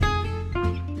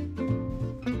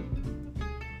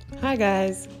Hi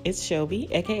guys, it's Shelby,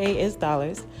 aka S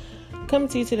Dollars, coming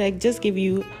to you today. Just give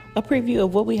you a preview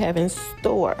of what we have in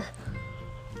store.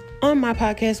 On my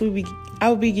podcast, I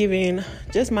will be giving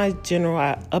just my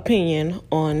general opinion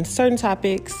on certain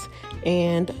topics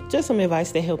and just some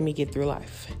advice that helped me get through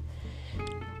life.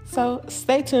 So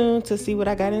stay tuned to see what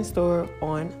I got in store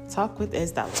on Talk with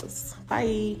S Dollars.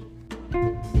 Bye.